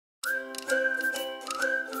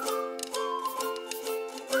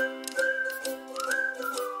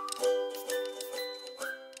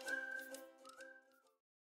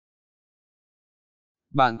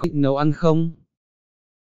Bạn có thích nấu ăn không?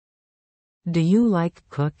 Do you like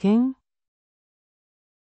cooking?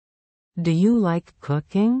 Do you like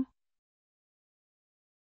cooking?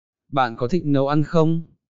 Bạn có thích nấu ăn không?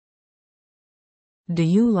 Do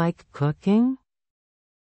you like cooking?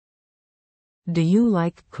 Do you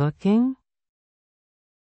like cooking?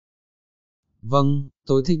 Vâng,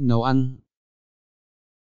 tôi thích nấu ăn.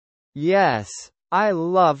 Yes, I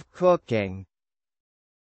love cooking.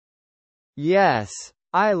 Yes,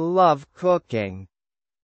 I love cooking.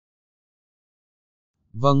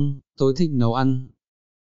 Vâng, tôi thích nấu ăn.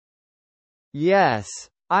 Yes,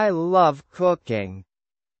 I love cooking.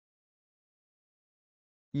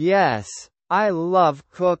 Yes, I love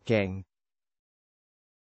cooking.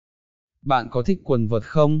 Bạn có thích quần vợt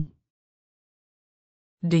không?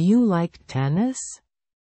 Do you like tennis?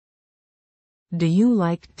 Do you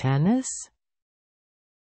like tennis?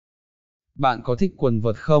 Bạn có thích quần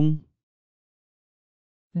vợt không?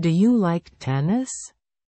 Do you like tennis?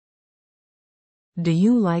 Do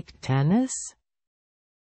you like tennis?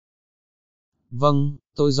 Vâng,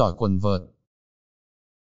 tôi giỏi quần vợt.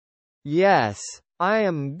 Yes, I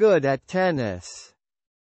am good at tennis.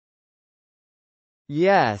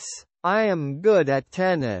 Yes, I am good at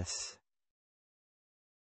tennis.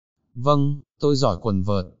 Vâng, tôi giỏi quần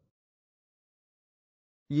vợt.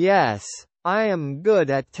 Yes, I am good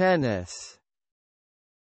at tennis.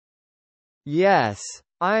 Yes,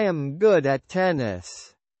 I am good at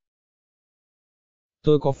tennis.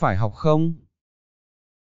 Tôi có phải học không?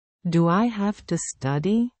 Do I have to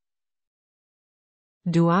study?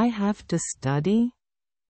 Do I have to study?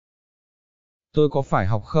 Tôi có phải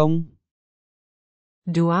học không?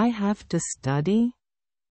 Do I have to study?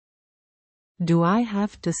 Do I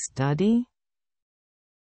have to study?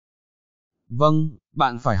 Vâng,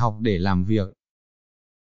 bạn phải học để làm việc.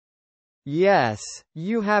 Yes,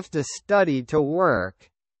 you have to study to work.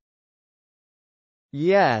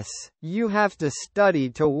 Yes, you have to study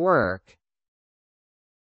to work.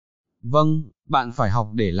 Vâng, bạn phải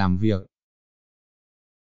học để làm việc.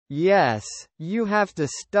 Yes, you have to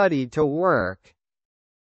study to work.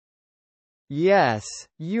 Yes,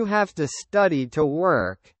 you have to study to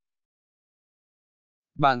work.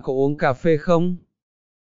 Bạn có uống cà phê không?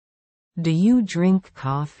 Do you drink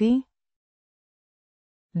coffee?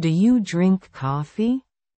 Do you drink coffee?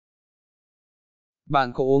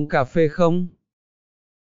 Bạn có uống cà phê không?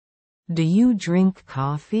 Do you drink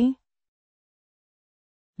coffee?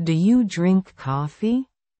 Do you drink coffee?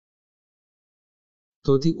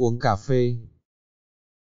 Tôi thích uống cà phê.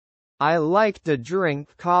 I like to drink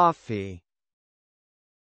coffee.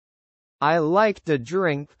 I like to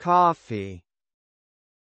drink coffee.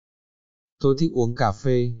 Tôi thích uống cà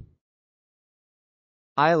phê.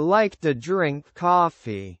 I like to drink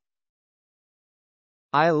coffee.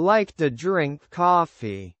 I like to drink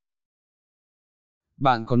coffee.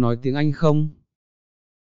 Bạn có nói tiếng Anh không?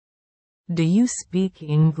 Do you speak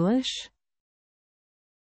English?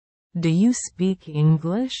 Do you speak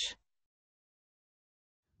English?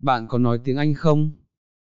 Bạn có nói tiếng Anh không?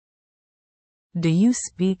 Do you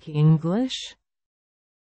speak English?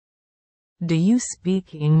 Do you speak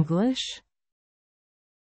English?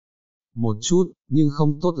 Một chút, nhưng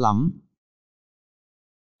không tốt lắm.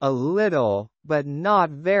 A little, but not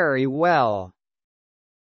very well.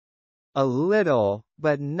 A little,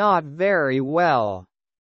 but not very well.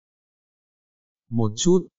 Một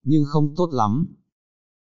chút, nhưng không tốt lắm.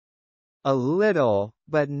 A little,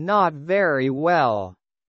 but not very well.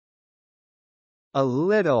 A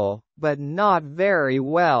little, but not very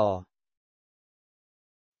well.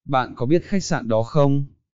 Bạn có biết khách sạn đó không?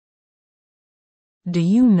 Do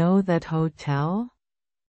you know that hotel?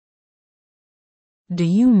 Do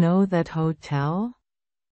you know that hotel?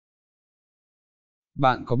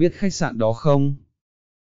 Bạn có biết khách sạn đó không?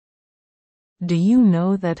 Do you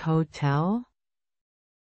know that hotel?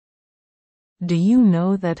 Do you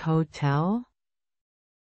know that hotel?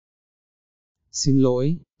 Xin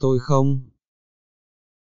lỗi, tôi không.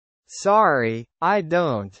 Sorry, I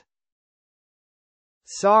don't.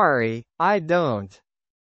 Sorry, I don't.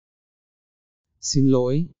 Xin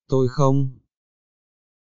lỗi, tôi không.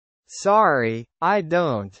 Sorry, I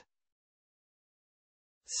don't.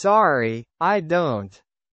 Sorry, I don't.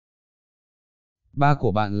 Ba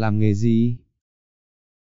của bạn làm nghề gì?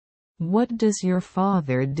 What does your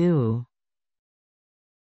father do?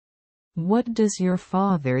 What does your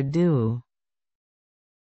father do?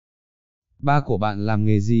 Ba của bạn làm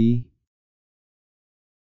nghề gì?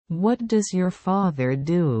 What does your father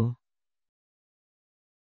do?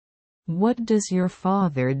 What does your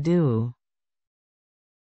father do?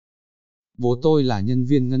 Bố tôi là nhân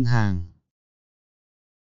viên ngân hàng.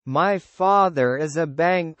 My father is a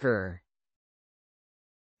banker.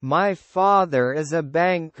 My father is a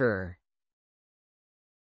banker.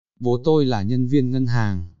 Bố tôi là nhân viên ngân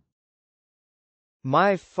hàng.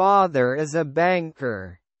 My father is a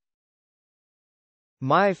banker.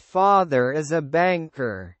 My father is a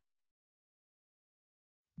banker.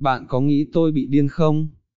 Bạn có nghĩ tôi bị điên không?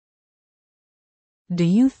 Do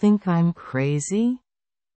you think I'm crazy?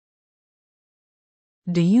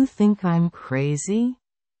 Do you think I'm crazy?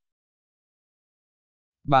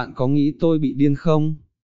 Bạn có nghĩ tôi bị điên không?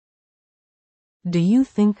 Do you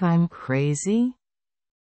think I'm crazy?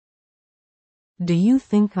 Do you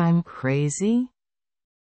think I'm crazy?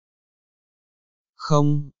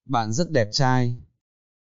 Không, bạn rất đẹp trai.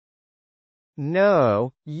 No,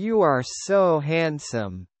 you are so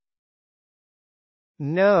handsome.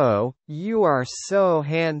 No, you are so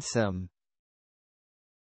handsome.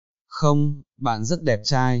 Không, bạn rất đẹp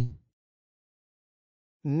trai.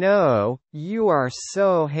 No, you are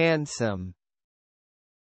so handsome.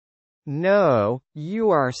 No,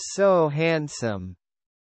 you are so handsome.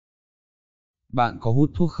 Bạn có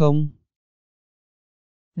hút thuốc không?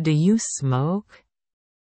 Do you smoke?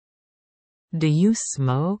 Do you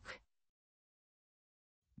smoke?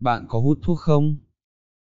 Bạn có hút thuốc không?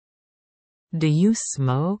 Do you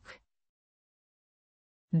smoke?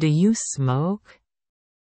 Do you smoke?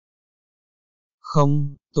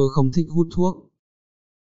 Không, tôi không thích hút thuốc.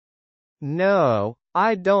 No,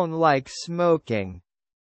 I don't like smoking.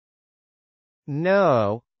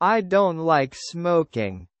 No, I don't like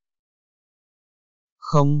smoking.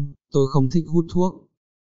 Không, tôi không thích hút thuốc.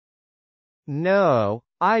 No,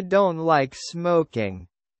 I don't like smoking.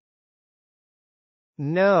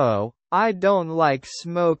 No, I don't like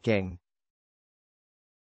smoking.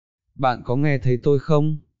 Bạn có nghe thấy tôi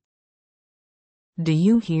không? Do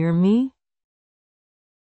you hear me?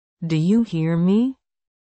 Do you hear me?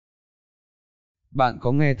 Bạn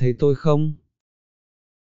có nghe thấy tôi không?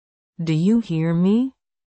 Do you hear me?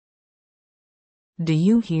 Do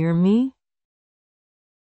you hear me?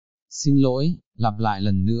 Xin lỗi, lặp lại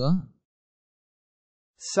lần nữa.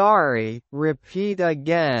 Sorry, repeat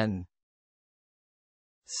again.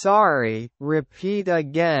 Sorry, repeat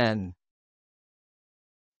again.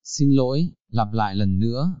 Xin lỗi, lặp lại lần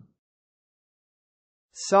nữa.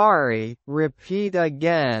 Sorry, repeat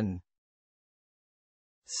again.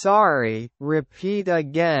 Sorry, repeat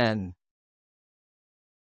again.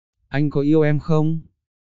 Anh có yêu em không?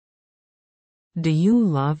 Do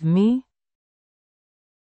you love me?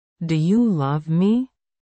 Do you love me?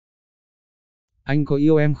 Anh có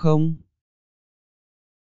yêu em không?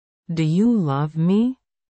 Do you love me?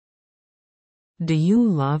 Do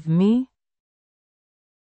you love me?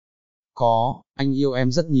 Có, anh yêu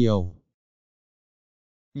em rất nhiều.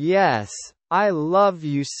 Yes, I love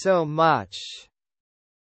you so much.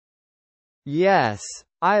 Yes,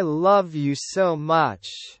 I love you so much.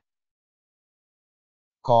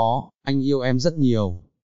 Có, anh yêu em rất nhiều.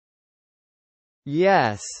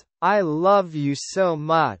 Yes, I love you so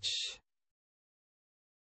much.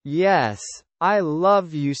 Yes, I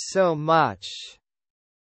love you so much.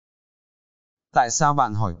 Tại sao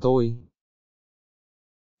bạn hỏi tôi?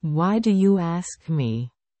 Why do you ask me?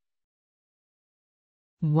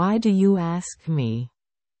 Why do you ask me?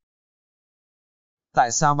 Tại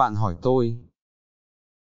sao bạn hỏi tôi?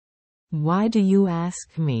 Why do you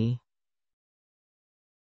ask me?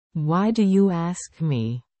 Why do you ask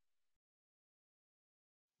me?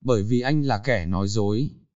 Bởi vì anh là kẻ nói dối.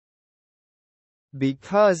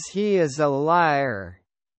 Because he is a liar.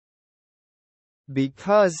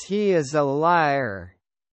 Because he is a liar.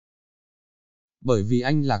 Bởi vì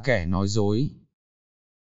anh là kẻ nói dối.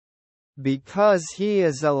 Because he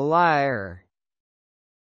is a liar.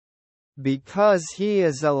 Because he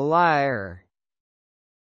is a liar.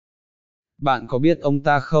 Bạn có biết ông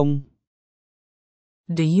ta không?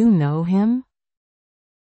 Do you know him?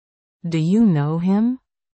 Do you know him?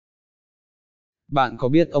 Bạn có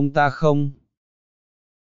biết ông ta không?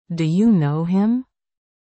 Do you know him?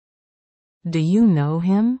 Do you know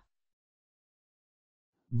him?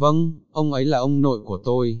 Vâng, ông ấy là ông nội của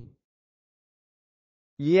tôi.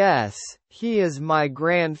 Yes, he is my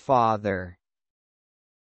grandfather.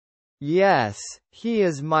 Yes, he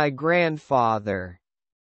is my grandfather.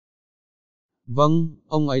 Vâng,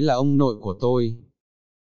 ông ấy là ông nội của tôi.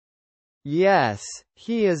 Yes,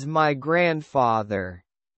 he is my grandfather.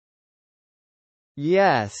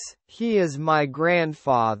 Yes, he is my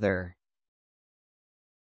grandfather.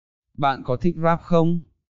 Bạn có thích rap không?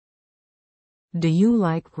 Do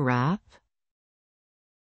you like rap?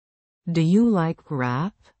 Do you like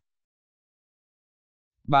rap?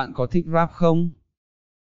 Bạn có thích rap không?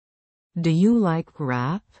 Do you like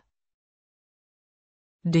rap?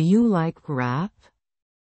 Do you like rap?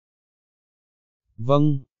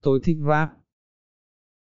 Vâng, tôi thích rap.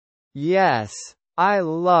 Yes, I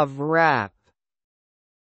love rap.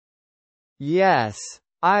 Yes,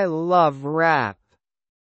 I love rap.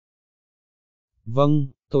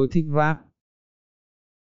 Vâng, tôi thích rap.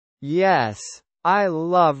 Yes, I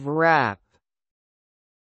love rap.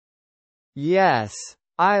 Yes,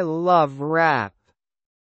 I love rap.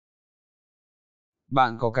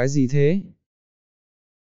 Bạn có cái gì thế?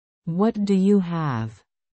 What do you have?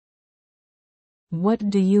 What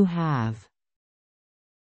do you have?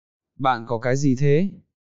 Bạn có cái gì thế?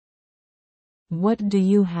 What do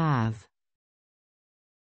you have?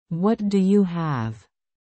 What do you have?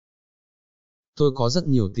 Tôi có rất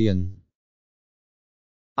nhiều tiền.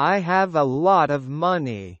 I have a lot of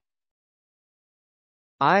money.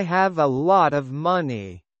 I have a lot of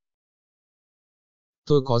money.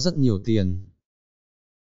 Tôi có rất nhiều tiền.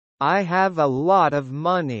 I have a lot of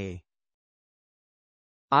money.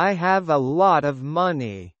 I have a lot of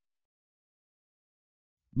money.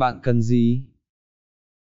 Bạn cần gì?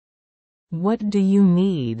 What do you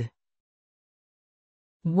need?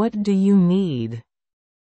 What do you need?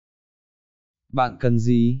 Bạn cần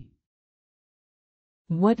gì?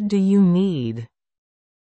 What do you need?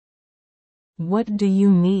 What do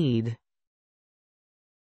you need?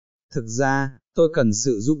 Thực ra, tôi cần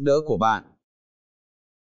sự giúp đỡ của bạn.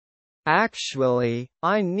 Actually,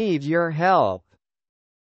 I need your help.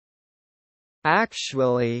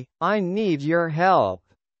 Actually, I need your help.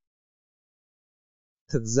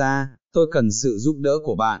 Thực ra, tôi cần sự giúp đỡ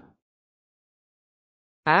của bạn.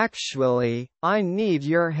 Actually, I need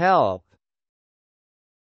your help.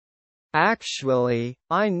 Actually,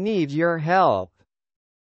 I need your help.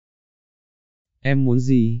 Em muốn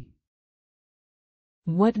gì?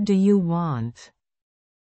 What do you want?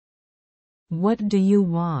 What do you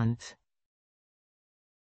want?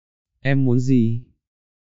 Em muốn gì?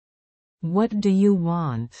 What do you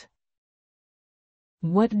want?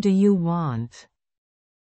 What do you want?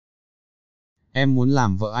 Em muốn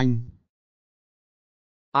làm vợ anh.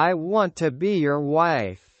 I want to be your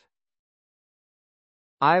wife.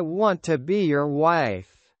 I want to be your wife.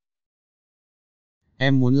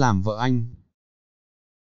 Em muốn làm vợ anh.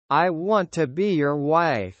 I want to be your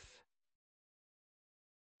wife.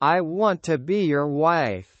 I want to be your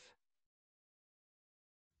wife.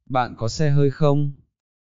 Bạn có xe hơi không?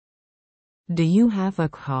 Do you have a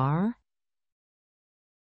car?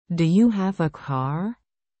 Do you have a car?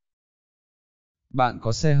 Bạn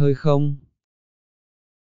có xe hơi không?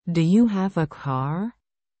 Do you have a car?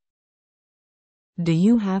 Do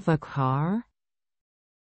you have a car?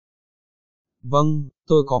 Vâng,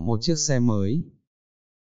 tôi có một chiếc xe mới.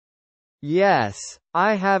 Yes,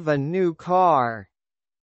 I have a new car.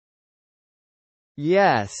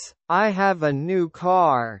 Yes, I have a new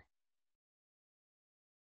car.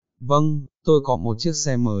 Vâng, tôi có một chiếc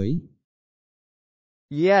xe mới.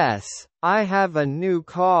 Yes, I have a new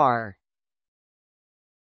car.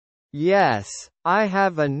 Yes, I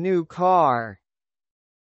have a new car.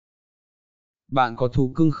 Bạn có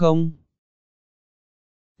thú cưng không?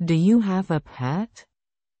 Do you have a pet?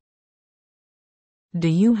 Do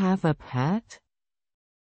you have a pet?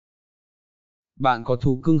 Bạn có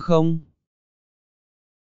thú cưng không?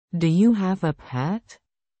 Do you have a pet?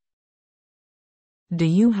 Do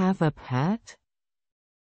you have a pet?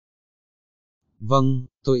 Vâng,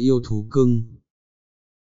 tôi yêu thú cưng.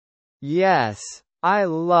 Yes, I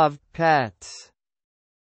love pets.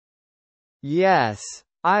 Yes,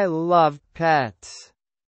 I love pets.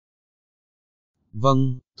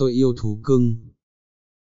 Vâng, tôi yêu thú cưng.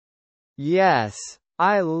 Yes,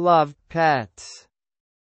 I love pets.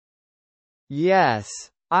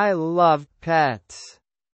 Yes, I love pets.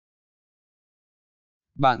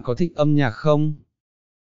 Bạn có thích âm nhạc không?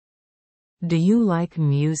 Do you like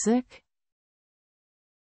music?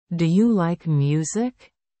 Do you like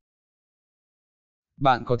music?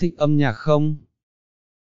 Bạn có thích âm nhạc không?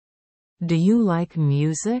 Do you like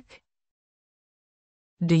music?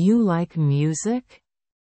 Do you like music?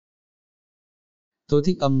 Tôi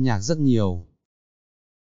thích âm nhạc rất nhiều.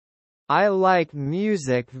 I like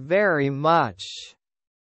music very much.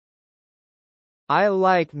 I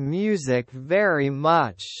like music very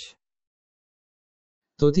much.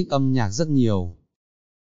 Tôi thích âm nhạc rất nhiều.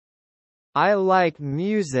 I like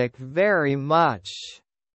music very much.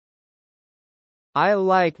 I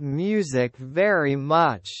like music very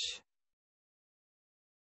much.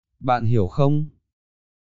 Bạn hiểu không?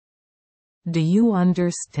 Do you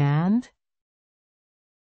understand?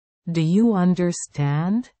 Do you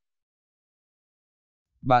understand?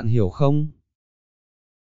 Bạn hiểu không?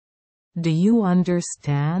 Do you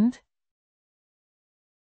understand?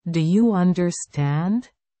 Do you understand?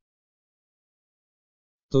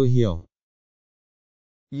 Tôi hiểu.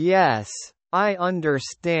 Yes, I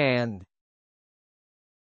understand.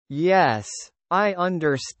 Yes, I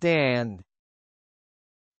understand.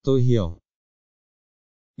 Tôi hiểu.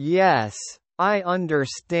 Yes, I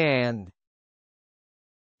understand.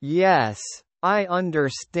 Yes, I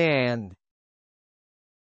understand.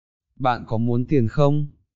 Bạn có muốn tiền không?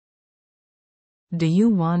 Do you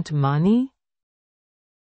want money?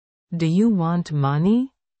 Do you want money?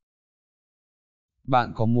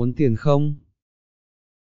 Bạn có muốn tiền không?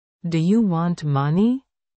 Do you want money?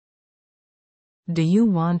 Do you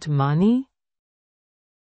want money?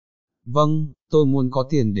 Vâng, tôi muốn có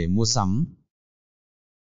tiền để mua sắm.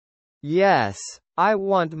 Yes, I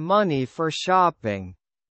want money for shopping.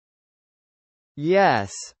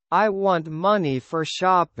 Yes, I want money for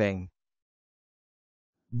shopping.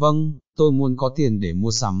 Vâng, tôi muốn có tiền để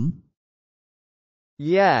mua sắm.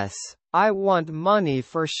 Yes, I want money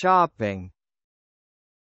for shopping.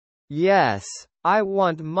 Yes, I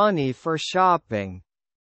want money for shopping.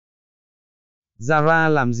 Zara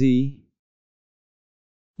làm gì?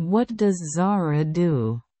 What does Zara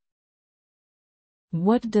do?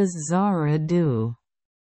 What does Zara do?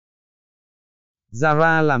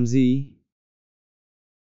 Zara làm gì?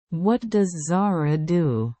 What does Zara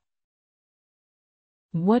do?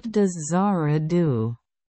 What does Zara do?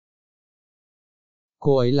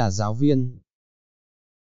 Cô ấy là giáo viên.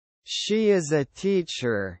 She is a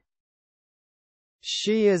teacher.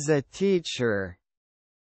 She is a teacher.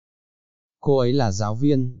 Cô ấy là giáo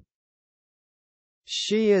viên.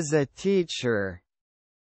 She is a teacher.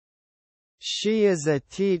 She is a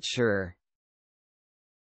teacher.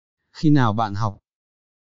 Khi nào bạn học?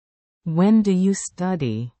 When do you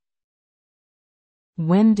study?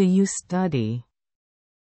 When do you study?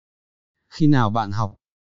 Khi nào bạn học?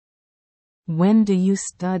 When do you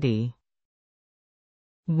study?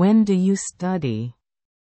 When do you study?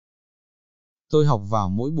 Tôi học vào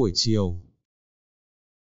mỗi buổi chiều.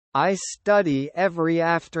 I study every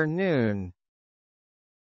afternoon.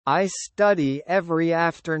 I study every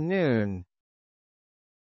afternoon.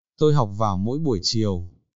 Tôi học vào mỗi buổi chiều.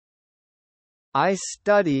 I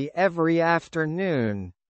study every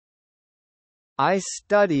afternoon. I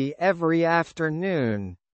study every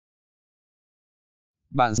afternoon.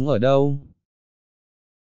 Bạn sống ở đâu?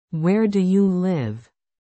 Where do you live?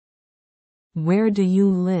 Where do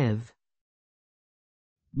you live?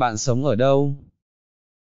 Bạn sống ở đâu?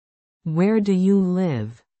 Where do you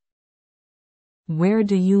live? Where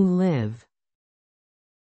do you live?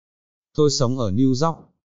 Tôi sống ở New York.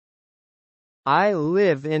 I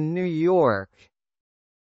live in New York.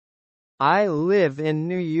 I live in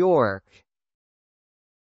New York.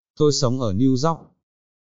 Tôi sống ở New York.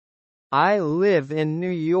 I live in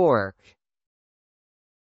New York.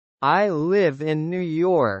 I live in New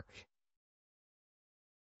York.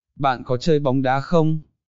 Bạn có chơi bóng đá không?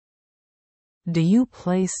 Do you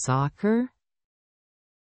play soccer?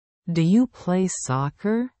 Do you play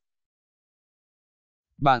soccer?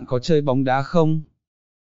 Bạn có chơi bóng đá không?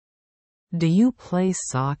 Do you play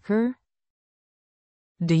soccer?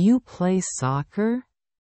 Do you play soccer?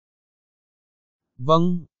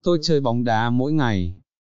 Vâng, tôi chơi bóng đá mỗi ngày.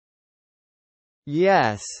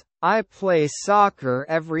 Yes, I play soccer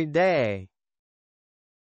every day.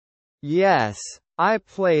 Yes, I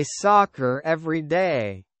play soccer every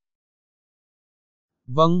day.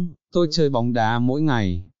 Vâng, tôi chơi bóng đá mỗi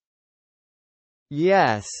ngày.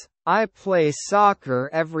 Yes, I play soccer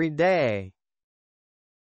every day.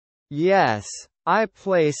 Yes, I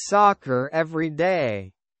play soccer every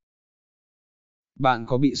day. Bạn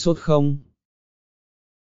có bị sốt không?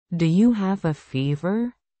 Do you have a fever?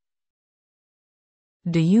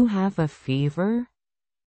 Do you have a fever?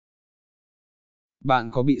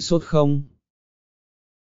 Bạn có bị sốt không?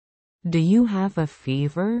 Do you have a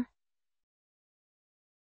fever?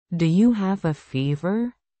 Do you have a fever?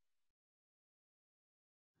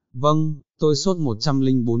 Vâng, tôi sốt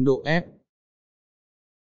 104 độ F.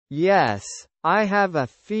 Yes, I have a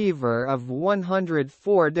fever of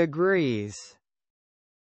 104 degrees.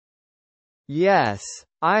 Yes,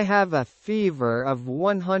 I have a fever of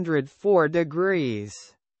 104 degrees.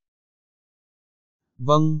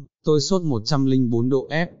 Vâng, tôi sốt 104 độ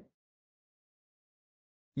F.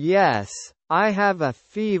 Yes, I have a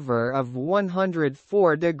fever of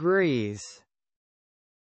 104 degrees.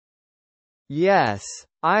 Yes,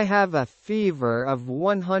 I have a fever of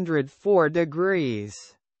 104 degrees.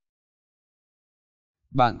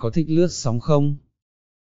 Bạn có thích lướt sóng không?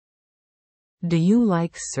 Do you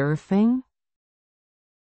like surfing?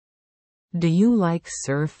 Do you like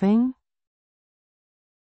surfing?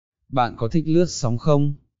 Bạn có thích lướt sóng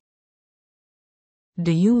không?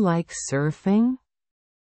 Do you like surfing?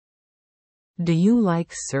 Do you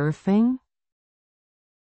like surfing?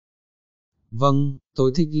 Vâng,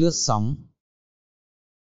 tôi thích lướt sóng.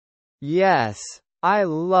 Yes, I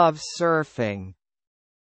love surfing.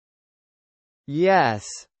 Yes,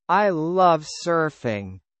 I love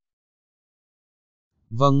surfing.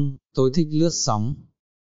 Vâng, tôi thích lướt sóng.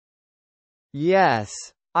 Yes,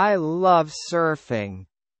 I love surfing.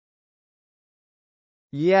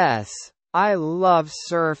 Yes, I love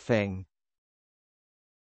surfing.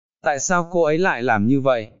 Tại sao cô ấy lại làm như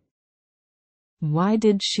vậy? Why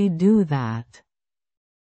did she do that?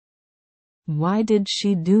 Why did she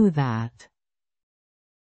do that?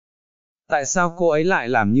 Tại sao cô ấy lại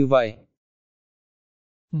làm như vậy?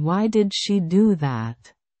 Why did she do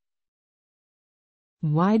that?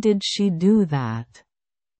 Why did she do that?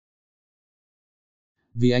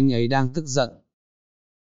 Vì anh ấy đang tức giận.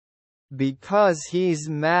 Because he's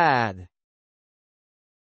mad.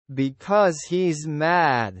 Because he's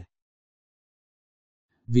mad.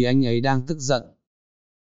 Vì anh ấy đang tức giận.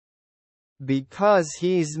 Because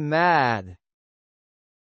he's mad.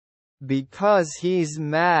 Because he's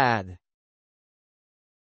mad.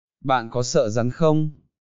 Bạn có sợ rắn không?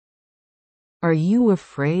 Are you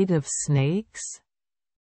afraid of snakes?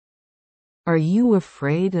 Are you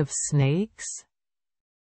afraid of snakes?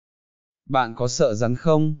 Bạn có sợ rắn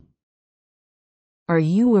không? Are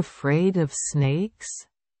you afraid of snakes?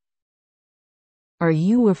 Are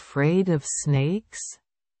you afraid of snakes?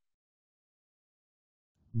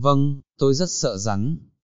 Vâng, tôi rất sợ rắn.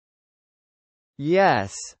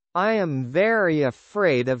 Yes, I am very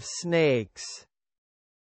afraid of snakes.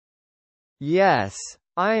 Yes,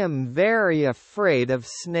 I am very afraid of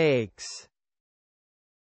snakes.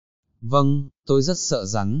 Vâng, tôi rất sợ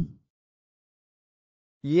rắn.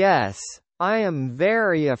 Yes, I am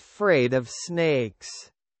very afraid of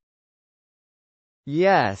snakes.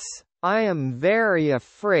 Yes, I am very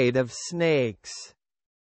afraid of snakes.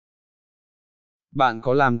 Bạn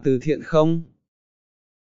có làm từ thiện không?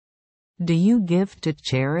 Do you give to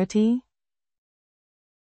charity?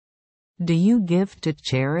 Do you give to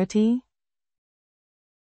charity?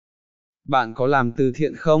 Bạn có làm từ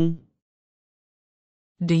thiện không?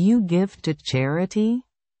 Do you give to charity?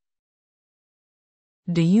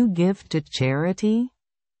 Do you give to charity?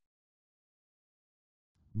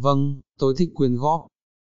 Vâng, tôi thích quyên góp.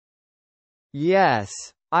 Yes,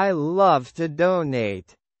 I love to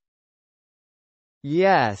donate.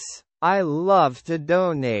 Yes, I love to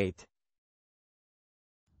donate.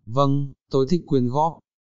 Vâng, tôi thích quyên góp.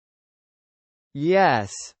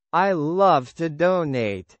 Yes, I love to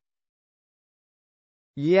donate.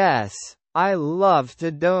 Yes, I love to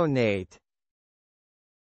donate.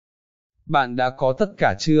 Bạn đã có tất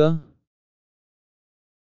cả chưa?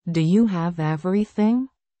 Do you have everything?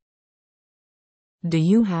 Do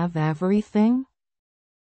you have everything?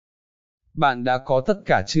 Bạn đã có tất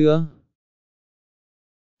cả chưa?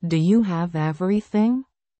 Do you have everything?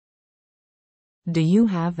 Do you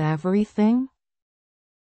have everything?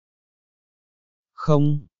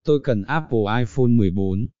 Không, tôi cần Apple iPhone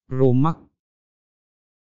 14 Pro Max.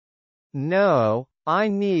 No, I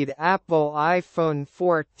need Apple iPhone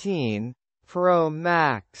 14 Pro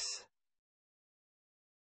Max.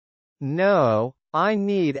 No, I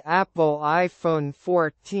need Apple iPhone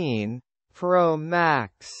 14 Pro Max.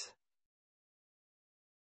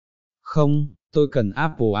 Không, tôi cần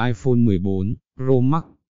Apple iPhone 14 Pro Max.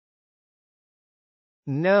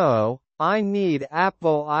 No, I need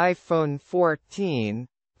Apple iPhone 14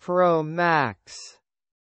 Pro Max.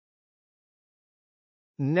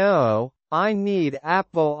 No, I need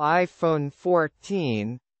Apple iPhone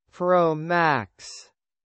 14 Pro Max.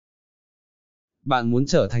 Bạn muốn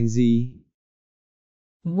trở thành gì?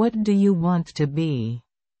 What do you want to be?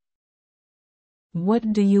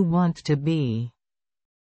 What do you want to be?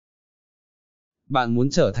 Bạn muốn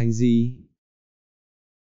trở thành gì?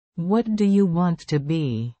 What do you want to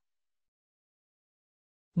be?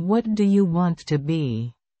 What do you want to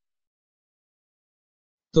be?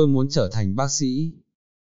 Tôi muốn trở thành bác sĩ.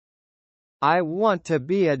 I want to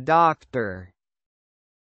be a doctor.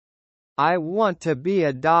 I want to be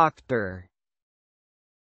a doctor.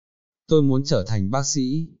 Tôi muốn trở thành bác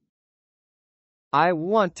sĩ. I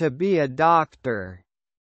want to be a doctor.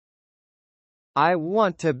 I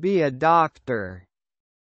want to be a doctor.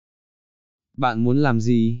 Bạn muốn làm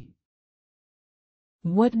gì?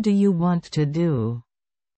 What do you want to do?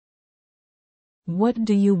 What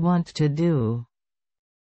do you want to do?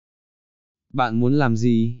 Bạn muốn làm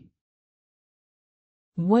gì?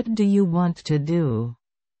 What do you want to do?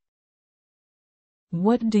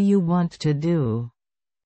 What do you want to do?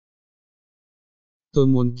 Tôi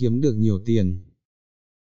muốn kiếm được nhiều tiền.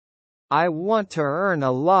 I want to earn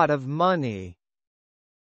a lot of money.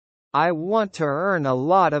 I want to earn a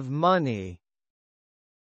lot of money.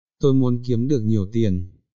 Tôi muốn kiếm được nhiều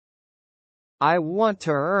tiền. I want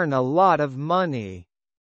to earn a lot of money.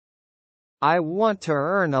 I want to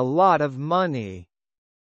earn a lot of money.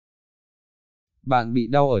 Bạn bị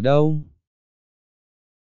đau ở đâu?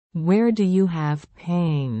 Where do you have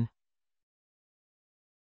pain?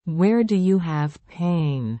 Where do you have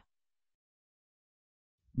pain?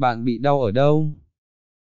 Bạn bị đau ở đâu?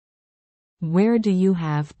 Where do you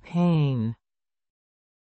have pain?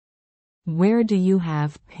 Where do you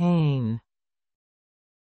have pain?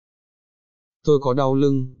 Tôi có đau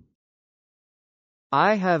lưng.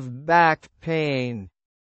 I have back pain.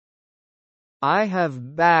 I have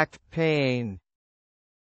back pain.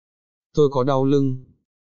 Tôi có đau lưng.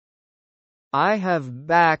 I have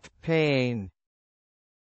back pain.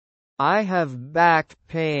 I have back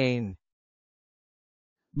pain.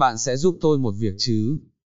 Bạn sẽ giúp tôi một việc chứ?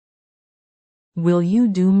 Will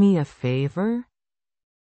you do me a favor?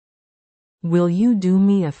 Will you do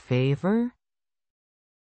me a favor?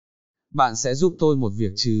 Bạn sẽ giúp tôi một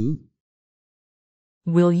việc chứ?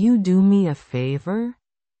 Will you do me a favor?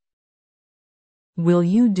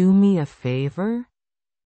 Will you do me a favor?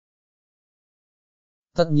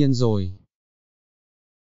 Tất nhiên rồi.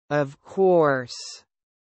 Of course.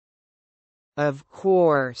 Of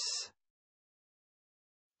course.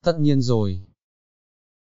 Tất nhiên rồi.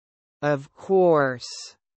 Of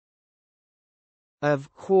course. Of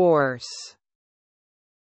course.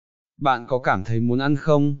 Bạn có cảm thấy muốn ăn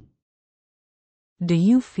không? Do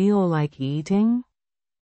you feel like eating?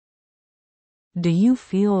 Do you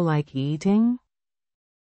feel like eating?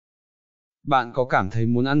 Bạn có cảm thấy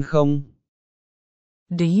muốn ăn không?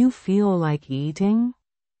 Do you feel like eating?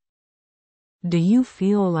 Do you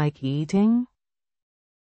feel like eating?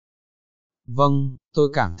 Vâng, tôi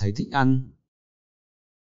cảm thấy thích ăn.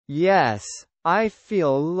 Yes, I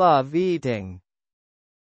feel love eating.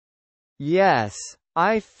 Yes,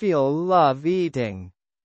 I feel love eating.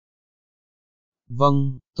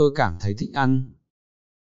 Vâng, tôi cảm thấy thích ăn.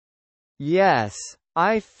 Yes,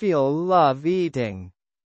 I feel love eating.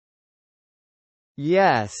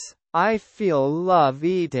 Yes, I feel love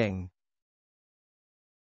eating.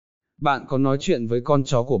 Bạn có nói chuyện với con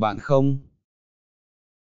chó của bạn không?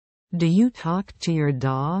 Do you talk to your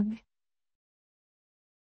dog?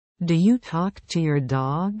 Do you talk to your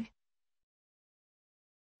dog?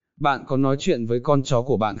 Bạn có nói chuyện với con chó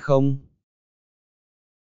của bạn không?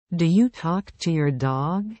 Do you talk to your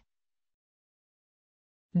dog?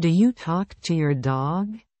 Do you talk to your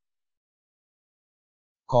dog?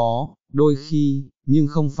 Có, đôi khi, nhưng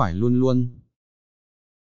không phải luôn luôn.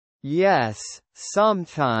 Yes,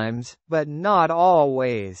 sometimes, but not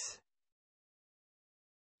always.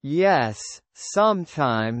 Yes,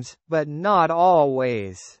 sometimes, but not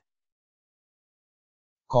always.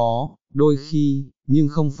 Có, đôi khi, nhưng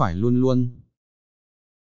không phải luôn luôn.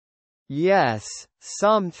 Yes,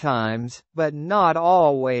 sometimes, but not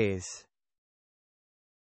always.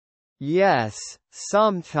 Yes,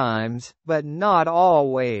 sometimes, but not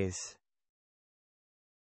always.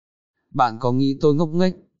 Bạn có nghĩ tôi ngốc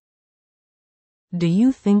nghếch? Do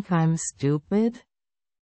you think I'm stupid?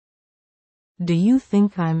 Do you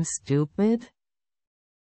think I'm stupid?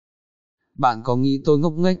 Bạn có nghĩ tôi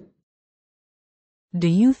ngốc nghếch? Do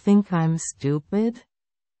you think I'm stupid?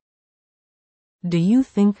 Do you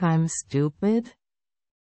think I'm stupid?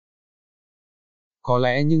 Có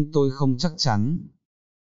lẽ nhưng tôi không chắc chắn.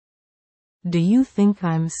 Do you think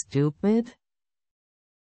I'm stupid?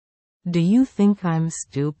 Do you think I'm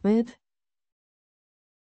stupid?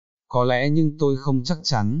 Có lẽ nhưng tôi không chắc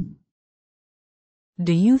chắn.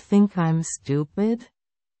 Do you think I'm stupid?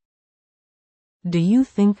 Do you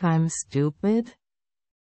think I'm stupid?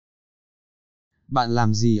 Bạn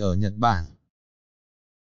làm gì ở Nhật Bản?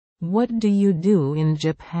 What do you do in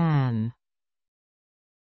Japan?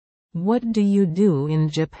 What do you do in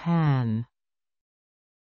Japan?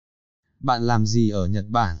 Bạn làm gì ở Nhật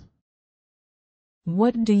Bản?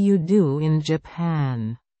 What do you do in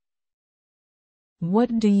Japan? What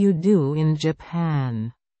do you do in Japan?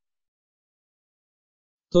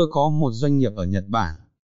 Tôi có một doanh nghiệp ở Nhật Bản.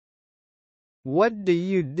 What do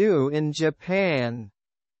you do in Japan?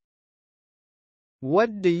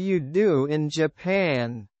 What do you do in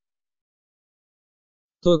Japan?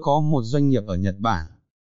 Tôi có một doanh nghiệp ở Nhật Bản.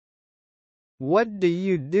 What do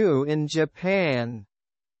you do in Japan?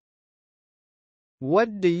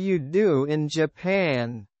 What do you do in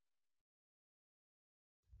Japan?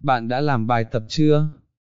 Bạn đã làm bài tập chưa?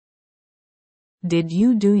 Did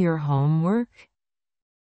you do your homework?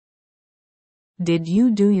 Did you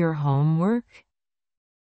do your homework?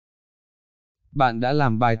 Bạn đã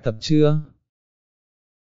làm bài tập chưa?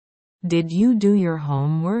 Did you do your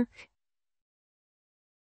homework?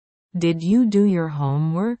 Did you do your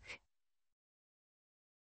homework?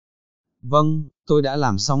 Vâng, tôi đã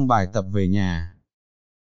làm xong bài tập về nhà.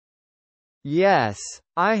 Yes,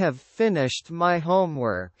 I have finished my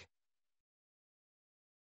homework.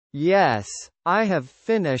 Yes, I have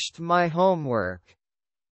finished my homework.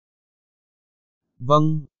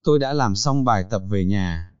 Vâng, tôi đã làm xong bài tập về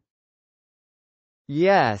nhà.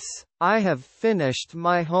 Yes, I have finished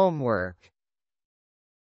my homework.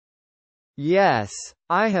 Yes,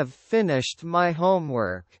 I have finished my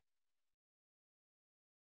homework.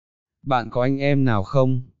 Bạn có anh em nào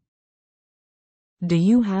không? Do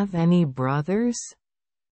you have any brothers?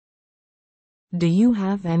 Do you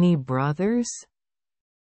have any brothers?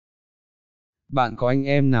 Bạn có anh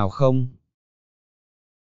em nào không?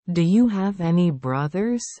 Do you have any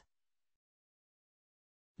brothers?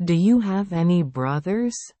 Do you have any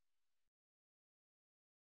brothers?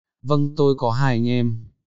 Vâng, tôi có hai anh em.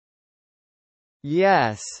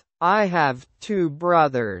 Yes, I have two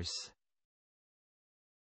brothers.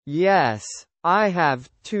 Yes, I have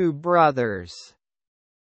two brothers.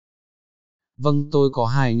 Vâng, tôi có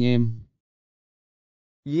hai anh em.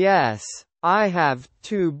 Yes, I have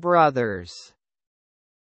two brothers.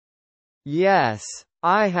 Yes,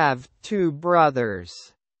 I have two brothers.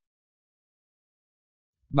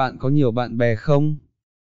 Bạn có nhiều bạn bè không?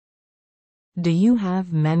 Do you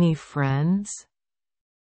have many friends?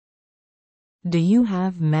 Do you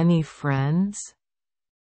have many friends?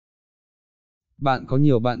 Bạn có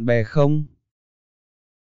nhiều bạn bè không?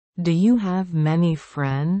 Do you have many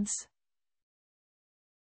friends?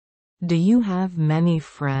 Do you have many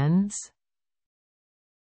friends?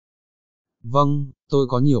 Vâng, tôi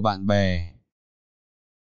có nhiều bạn bè.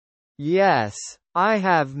 Yes, I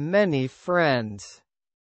have many friends.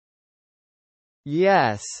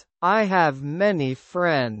 Yes, I have many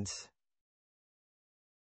friends.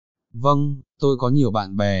 Vâng, tôi có nhiều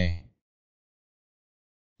bạn bè.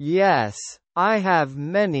 Yes, I have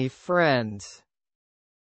many friends.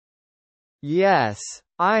 Yes,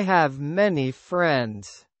 I have many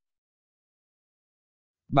friends.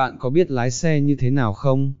 Bạn có biết lái xe như thế nào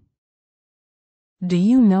không? Do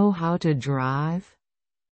you know how to drive?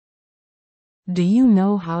 Do you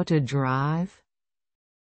know how to drive?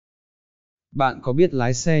 Bạn có biết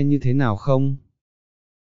lái xe như thế nào không?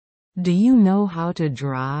 Do you know how to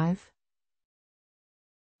drive?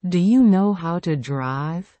 Do you know how to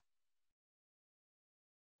drive?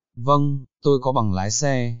 Vâng, tôi có bằng lái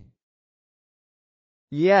xe.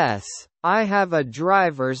 Yes, I have a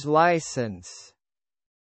driver's license.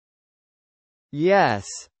 Yes,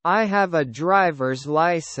 I have a driver's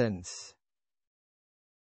license.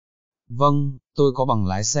 Vâng, tôi có bằng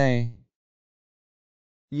lái xe.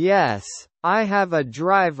 Yes, I have a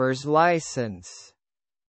driver's license.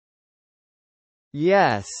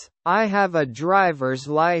 Yes, I have a driver's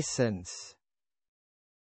license.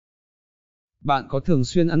 Bạn có thường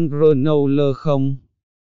xuyên ăn granola không?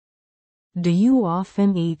 Do you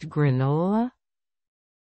often eat granola?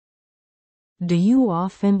 Do you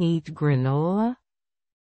often eat granola?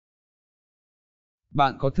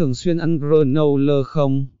 Bạn có thường xuyên ăn granola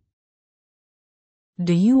không?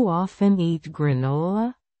 Do you often eat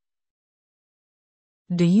granola?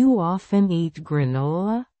 Do you often eat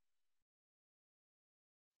granola?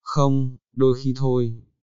 Không, đôi khi thôi.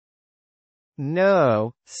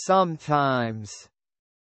 No, sometimes.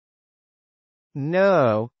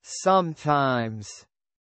 No, sometimes.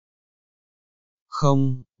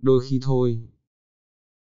 Không, đôi khi thôi.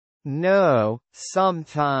 No,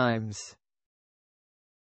 sometimes.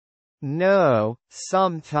 No,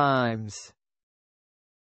 sometimes.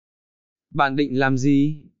 Bạn định làm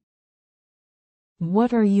gì?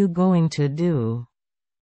 What are you going to do?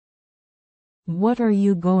 What are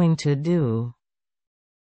you going to do?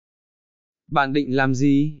 Bạn định làm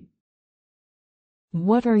gì?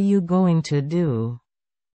 What are you going to do?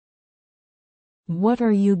 What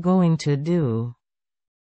are you going to do?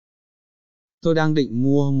 Tôi đang định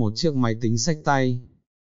mua một chiếc máy tính xách tay.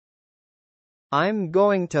 I'm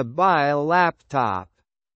going to buy a laptop.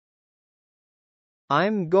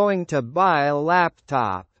 I'm going to buy a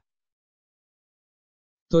laptop.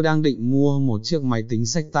 Tôi đang định mua một chiếc máy tính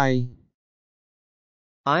xách tay.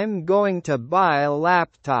 I'm going to buy a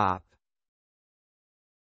laptop.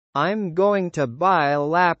 I'm going to buy a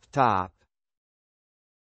laptop.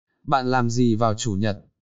 Bạn làm gì vào chủ nhật?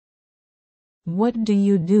 What do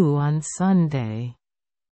you do on Sunday?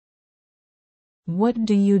 What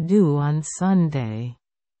do you do on Sunday?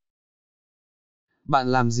 Bạn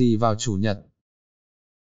làm gì vào chủ nhật?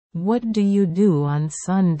 What do you do on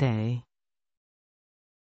Sunday?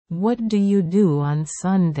 What do you do on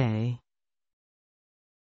Sunday?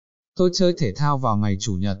 Tôi chơi thể thao vào ngày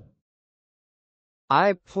Chủ nhật.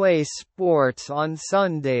 I play sports on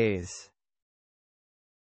Sundays.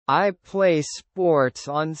 I play sports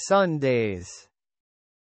on Sundays.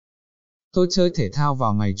 Tôi chơi thể thao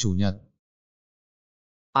vào ngày Chủ nhật.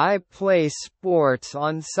 I play sports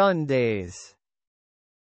on Sundays.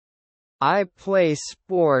 I play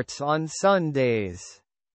sports on Sundays.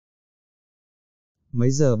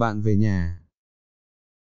 Mấy giờ bạn về nhà?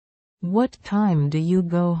 What time do you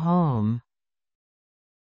go home?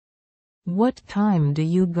 What time do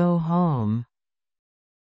you go home?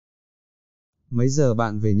 Mấy giờ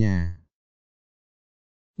bạn về nhà?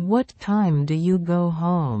 What time do you go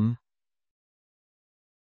home?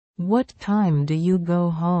 What time do you go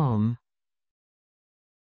home?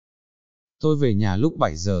 Tôi về nhà lúc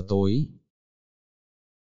 7 giờ tối.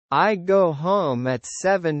 I go home at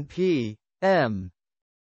 7 p.m.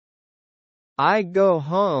 I go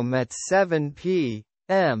home at 7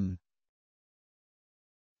 p.m.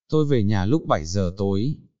 Tôi về nhà lúc 7 giờ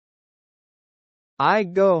tối. I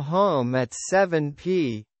go home at 7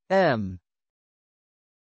 p.m.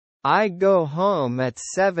 I go home at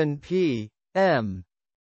 7 p.m.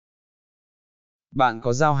 Bạn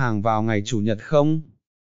có giao hàng vào ngày Chủ nhật không?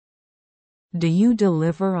 Do you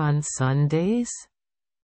deliver on Sundays?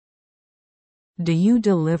 Do you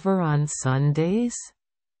deliver on Sundays?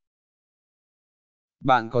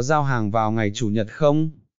 Bạn có giao hàng vào ngày Chủ nhật không?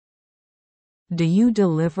 Do you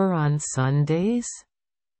deliver on Sundays?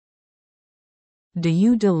 Do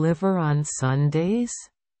you deliver on Sundays?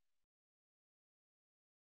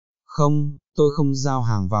 Không, tôi không giao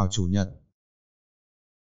hàng vào Chủ nhật.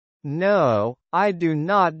 No, I do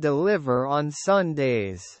not deliver on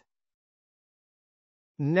Sundays.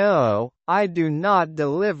 No, I do not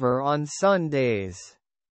deliver on Sundays.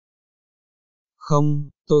 Không,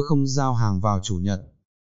 tôi không giao hàng vào Chủ nhật.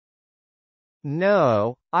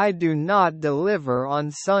 No, I do not deliver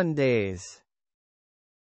on Sundays.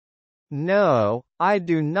 No, I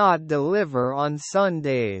do not deliver on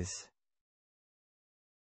Sundays.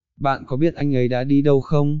 Bạn có biết anh ấy đã đi đâu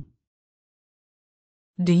không?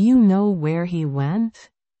 Do you know where he went?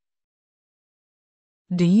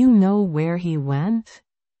 Do you know where he went?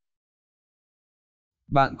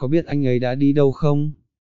 Bạn có biết anh ấy đã đi đâu không?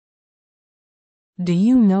 Do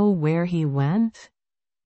you know where he went?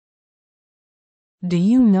 Do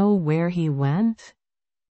you know where he went?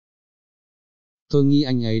 Tôi nghĩ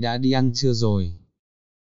anh ấy đã đi ăn trưa rồi.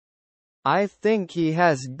 I think he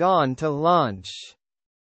has gone to lunch.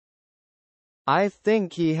 I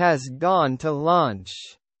think he has gone to lunch.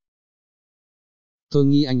 Tôi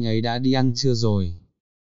nghĩ anh ấy đã đi ăn trưa rồi.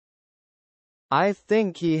 I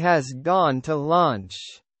think he has gone to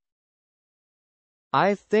lunch.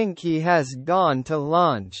 I think he has gone to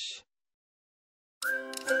lunch.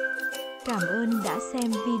 Cảm ơn đã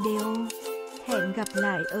xem video. Hẹn gặp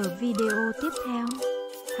lại ở video tiếp theo.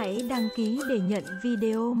 Hãy đăng ký để nhận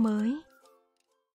video mới.